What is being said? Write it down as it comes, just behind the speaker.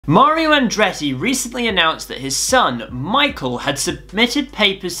Mario Andretti recently announced that his son, Michael, had submitted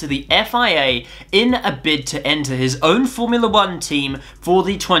papers to the FIA in a bid to enter his own Formula 1 team for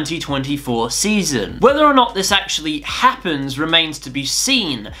the 2024 season. Whether or not this actually happens remains to be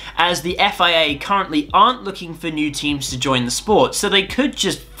seen, as the FIA currently aren't looking for new teams to join the sport, so they could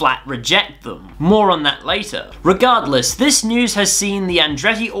just flat reject them. More on that later. Regardless, this news has seen the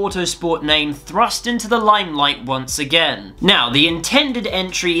Andretti Autosport name thrust into the limelight once again. Now, the intended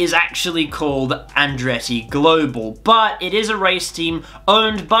entry is actually called Andretti Global, but it is a race team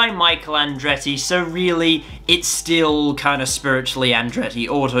owned by Michael Andretti, so really it's still kind of spiritually Andretti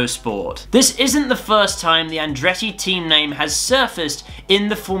Autosport. This isn't the first time the Andretti team name has surfaced in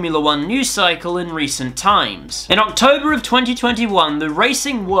the Formula 1 news cycle in recent times. In October of 2021, the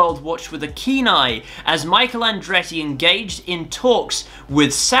racing world watched with a keen eye as Michael Andretti engaged in talks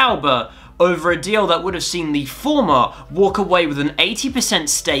with Sauber over a deal that would have seen the former walk away with an 80%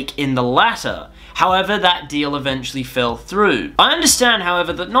 stake in the latter. However, that deal eventually fell through. I understand,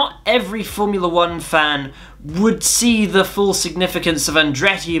 however, that not every Formula 1 fan would see the full significance of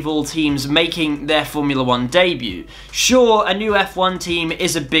Andretti of all teams making their Formula 1 debut. Sure, a new F1 team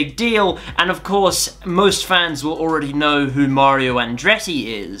is a big deal, and of course, most fans will already know who Mario Andretti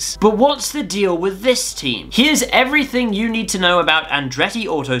is. But what's the deal with this team? Here's everything you need to know about Andretti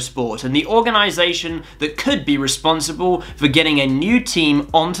Autosport and the organisation that could be responsible for getting a new team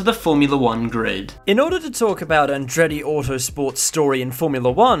onto the Formula 1 grid. In order to talk about Andretti Autosport's story in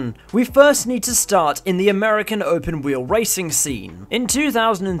Formula 1, we first need to start in the American open-wheel racing scene. In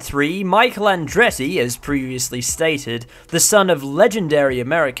 2003, Michael Andretti, as previously stated, the son of legendary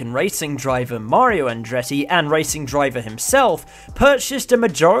American racing driver Mario Andretti and racing driver himself, purchased a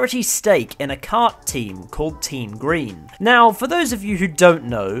majority stake in a kart team called Team Green. Now, for those of you who don't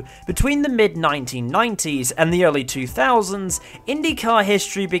know, between the mid-1990s and the early 2000s, IndyCar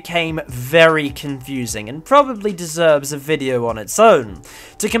history became very confusing and probably deserves a video on its own.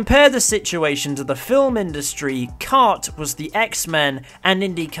 To compare the situation to the film industry, kart was the X-Men and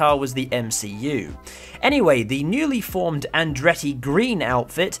IndyCar was the MCU. Anyway, the newly formed Andretti Green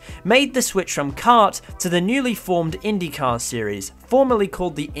outfit made the switch from kart to the newly formed IndyCar series, formerly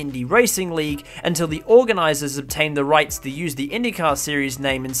called the Indy Racing League, until the organisers obtained the rights to use the IndyCar series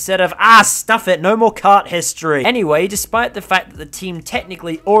name instead of stuff it, no more kart history. Anyway, despite the fact that the team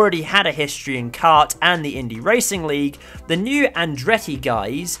technically already had a history in kart and the Indy Racing League, the new Andretti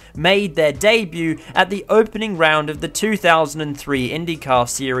guys made their debut at the opening round of the 2003 IndyCar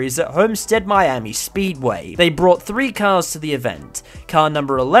series at Homestead Miami Speedway. They brought 3 cars to the event. Car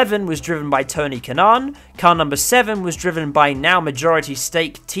number 11 was driven by Tony Kanaan, car number 7 was driven by now majority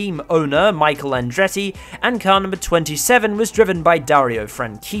stake team owner Michael Andretti, and car number 27 was driven by Dario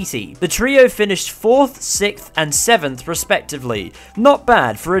Franchitti. The trio finished 4th, 6th, and 7th respectively. Not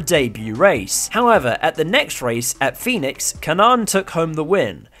bad for a debut race. However, at the next race at Phoenix, Kanaan took home the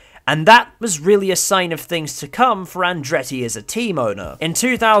win. And that was really a sign of things to come for Andretti as a team owner. In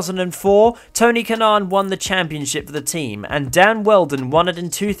 2004, Tony Kanaan won the championship for the team, and Dan Wheldon won it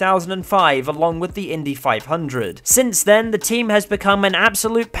in 2005 along with the Indy 500. Since then, the team has become an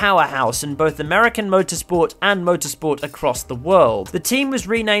absolute powerhouse in both American motorsport and motorsport across the world. The team was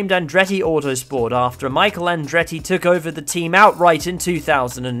renamed Andretti Autosport after Michael Andretti took over the team outright in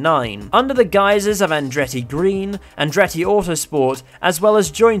 2009. Under the guises of Andretti Green, Andretti Autosport, as well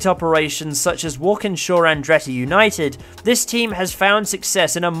as joint operations such as Walkinshaw Andretti United, this team has found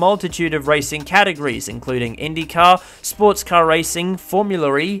success in a multitude of racing categories, including IndyCar, sports car racing,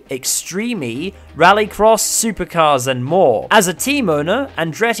 Formula E, Extreme E, Rallycross, supercars, and more. As a team owner,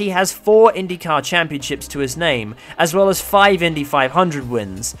 Andretti has 4 IndyCar championships to his name, as well as 5 Indy 500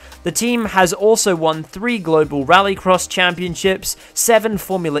 wins. The team has also won 3 global Rallycross championships, 7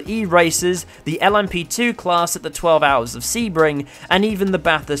 Formula E races, the LMP2 class at the 12 Hours of Sebring, and even the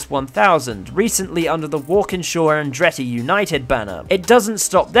Bathurst 1000, recently under the Walkinshaw Andretti United banner. It doesn't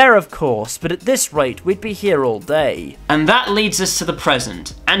stop there, of course, but at this rate, we'd be here all day. And that leads us to the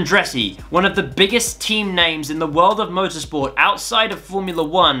present. Andretti, one of the biggest team names in the world of motorsport outside of Formula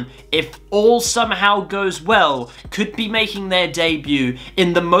 1, if all somehow goes well, could be making their debut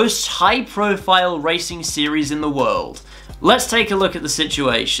in the most high-profile racing series in the world. Let's take a look at the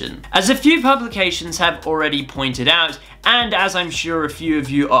situation. As a few publications have already pointed out, and as I'm sure a few of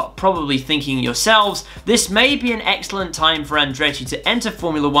you are probably thinking yourselves, this may be an excellent time for Andretti to enter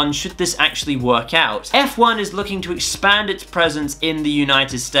Formula 1 should this actually work out. F1 is looking to expand its presence in the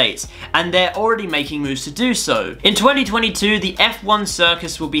United States, and they're already making moves to do so. In 2022, the F1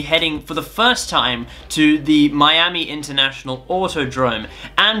 circus will be heading for the first time to the Miami International Autodrome,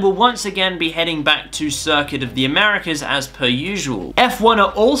 and will once again be heading back to Circuit of the Americas as per usual. F1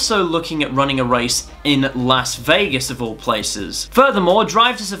 are also looking at running a race in Las Vegas of all places. Furthermore,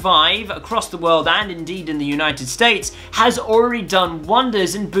 Drive to Survive across the world and indeed in the United States has already done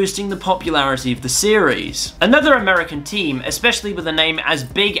wonders in boosting the popularity of the series. Another American team, especially with a name as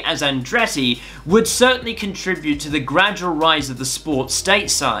big as Andretti, would certainly contribute to the gradual rise of the sport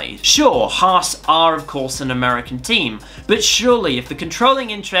stateside. Sure, Haas are of course an American team, but surely if the controlling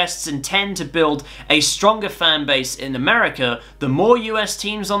interests intend to build a stronger fan base in America, the more US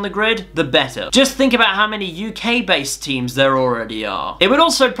teams on the grid, the better. Just think about how many UK-based teams there already are. It would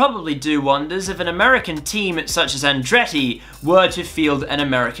also probably do wonders if an American team such as Andretti were to field an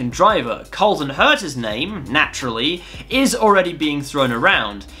American driver. Colton Herta's name, naturally, is already being thrown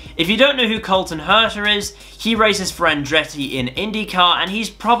around. If you don't know who Colton Herta is, he races for Andretti in IndyCar, and he's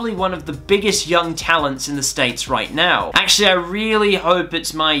probably one of the biggest young talents in the States right now. Actually, I really hope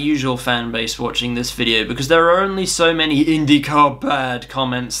it's my usual fan base watching this video, because there are only so many IndyCar bad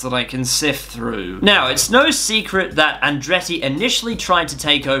comments that I can sift through. Now, it's no secret that Andretti initially tried to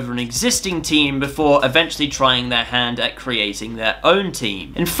take over an existing team before eventually trying their hand at creating their own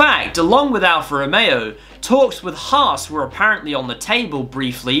team. In fact, along with Alfa Romeo, talks with Haas were apparently on the table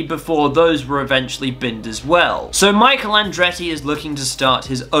briefly before those were eventually binned as well. So Michael Andretti is looking to start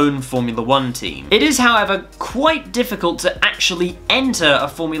his own Formula 1 team. It is, however, quite difficult to actually enter a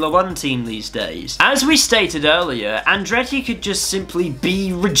Formula 1 team these days. As we stated earlier, Andretti could just simply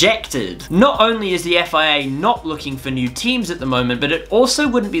be rejected. Not only is the FIA not looking for new teams at the moment, but it also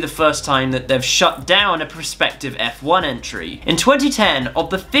wouldn't be the first time that they've shut down a prospective F1 entry. In 2010, of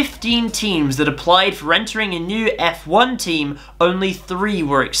the 15 teams that applied for entering a new F1 team, only 3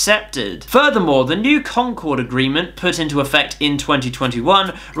 were accepted. Furthermore, the new Concord Agreement, put into effect in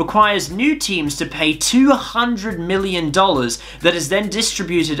 2021, requires new teams to pay $200 million that is then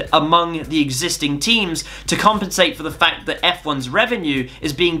distributed among the existing teams to compensate for the fact that F1's revenue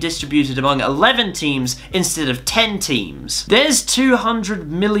is being distributed among 11 teams instead of 10 teams. There's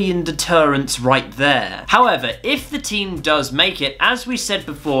 200 million deterrents right there. However, if the team does make it, as we said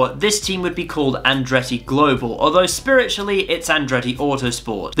before, this team would be called Andretti Global, although spiritually it's Andretti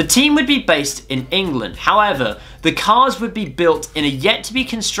Autosport. The team would be based in England. However, the cars would be built in a yet-to-be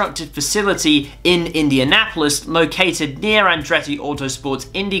constructed facility in Indianapolis, located near Andretti Autosport's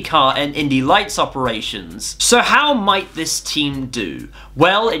IndyCar and Indy Lights operations. So how might this team do?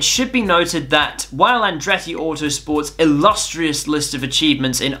 Well, it should be noted that while Andretti Autosport's illustrious list of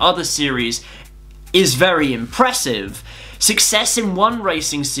achievements in other series is very impressive, success in one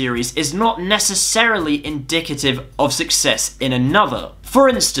racing series is not necessarily indicative of success in another. For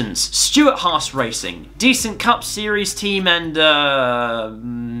instance, Stewart Haas Racing, decent Cup Series team and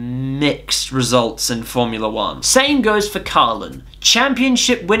mixed results in Formula 1. Same goes for Carlin,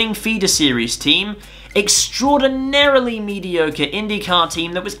 championship winning feeder series team, extraordinarily mediocre IndyCar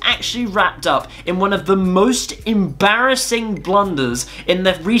team that was actually wrapped up in one of the most embarrassing blunders in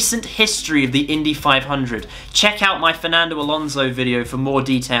the recent history of the Indy 500. Check out my Fernando Alonso video for more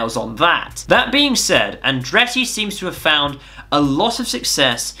details on that. That being said, Andretti seems to have found a lot of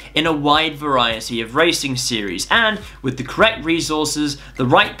success in a wide variety of racing series, and with the correct resources, the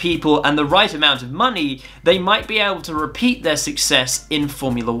right people, and the right amount of money, they might be able to repeat their success in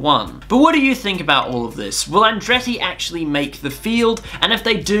Formula 1. But what do you think about all of this? Will Andretti actually make the field? And if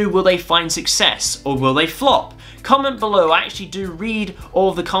they do, will they find success, or will they flop? Comment below. I actually do read all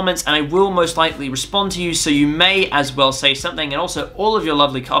of the comments, and I will most likely respond to you, so you may as well say something. And also, all of your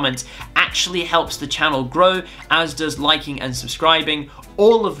lovely comments actually helps the channel grow, as does liking and subscribing,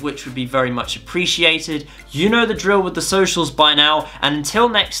 all of which would be very much appreciated. You know the drill with the socials by now, and until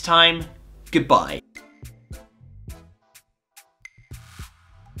next time, goodbye.